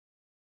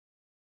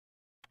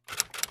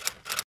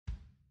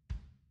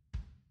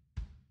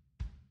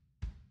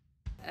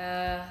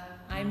Uh,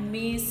 I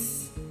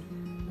miss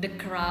the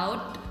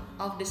crowd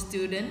of the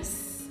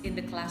students in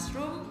the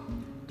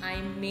classroom.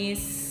 I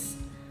miss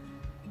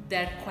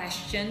their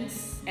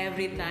questions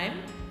every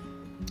time,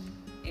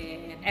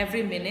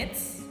 every minute,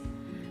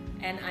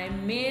 and I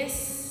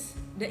miss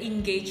the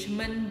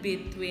engagement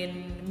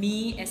between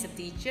me as a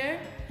teacher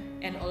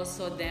and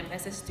also them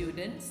as a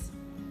students.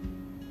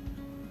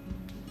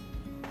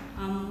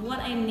 What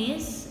I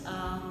miss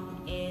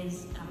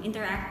is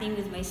interacting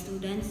with my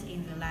students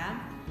in the lab,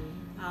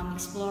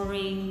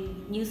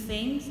 exploring new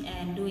things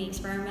and doing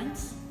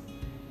experiments.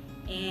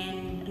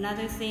 And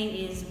another thing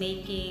is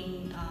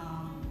making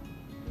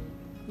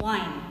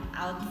wine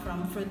out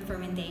from fruit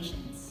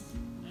fermentations.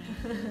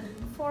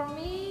 For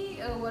me,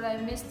 what I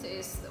missed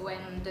is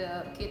when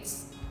the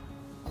kids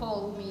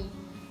call me,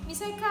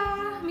 Miss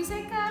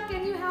Eka,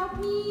 can you help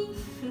me?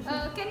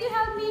 Can you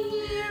help me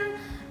here?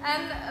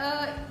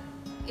 And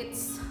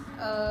it's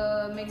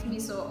makes me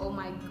so, oh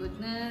my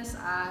goodness,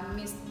 I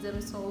miss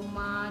them so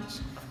much.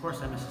 Of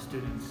course I miss the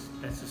students.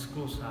 That's the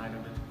school side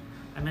of it.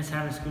 I miss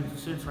having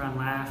students around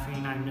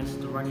laughing. I miss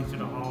the running through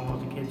the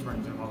halls, the kids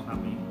running through the halls,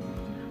 not me.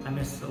 I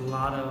miss a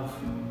lot of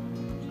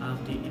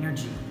the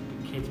energy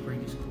the kids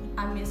bring to school.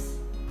 I miss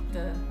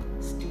the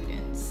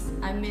students.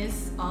 I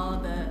miss all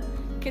the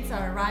kids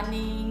are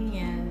running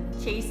and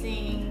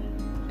chasing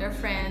their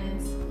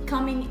friends,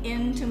 coming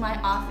into my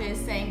office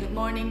saying good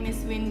morning, Miss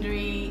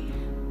Windry,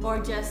 or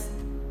just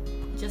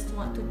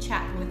want to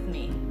chat with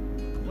me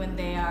when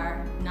they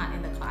are not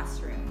in the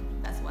classroom.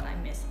 That's what I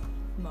miss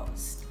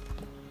most.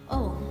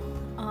 Oh,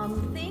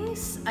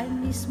 things I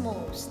miss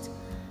most.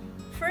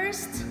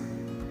 First,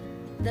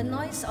 the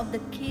noise of the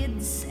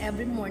kids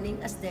every morning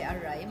as they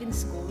arrive in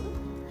school.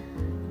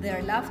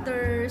 Their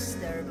laughters,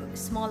 their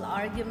small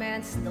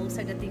arguments, those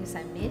are the things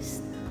I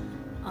missed.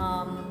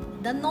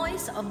 The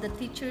noise of the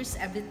teachers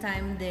every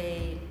time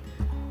they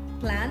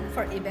plan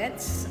for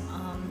events.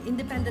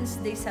 Independence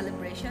Day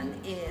celebration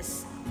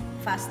is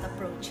fast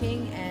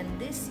approaching, and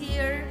this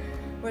year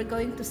we're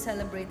going to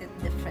celebrate it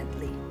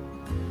differently.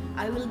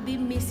 I will be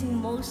missing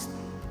most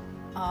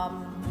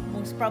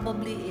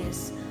probably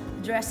is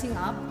dressing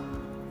up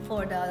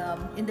for the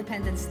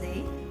Independence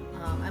Day.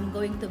 I'm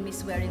going to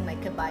miss wearing my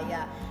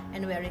kebaya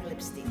and wearing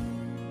lipstick.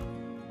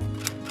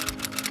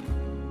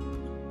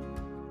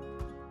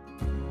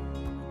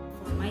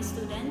 For my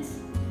students,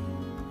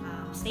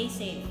 stay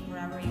safe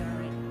wherever you are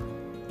right now.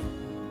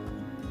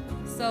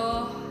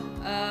 So,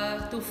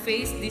 to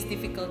face these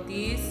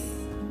difficulties,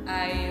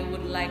 I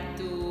would like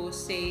to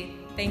say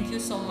thank you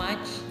so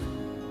much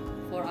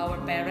for our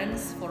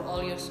parents, for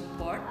all your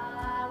support.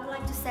 I would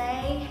like to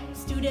say,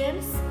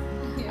 students,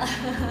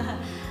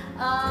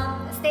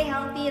 stay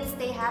healthy and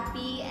stay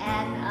happy,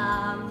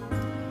 and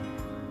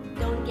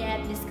don't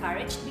get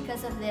discouraged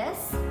because of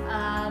this,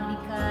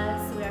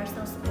 because we are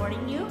still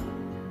supporting you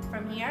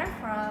from here,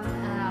 from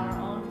our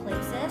own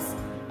places,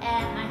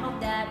 and I hope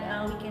that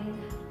we can,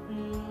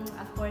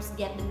 of course,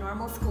 get the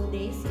normal school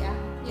days,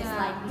 just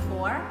like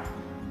before.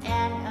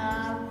 And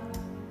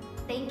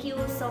thank you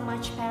so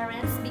much,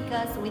 parents,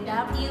 because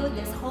without you,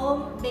 this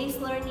home-based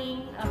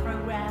learning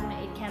program,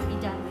 it can't be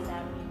done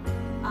without you.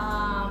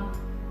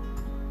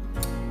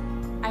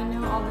 I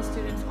know all the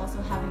students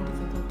also having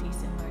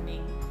difficulties in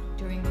learning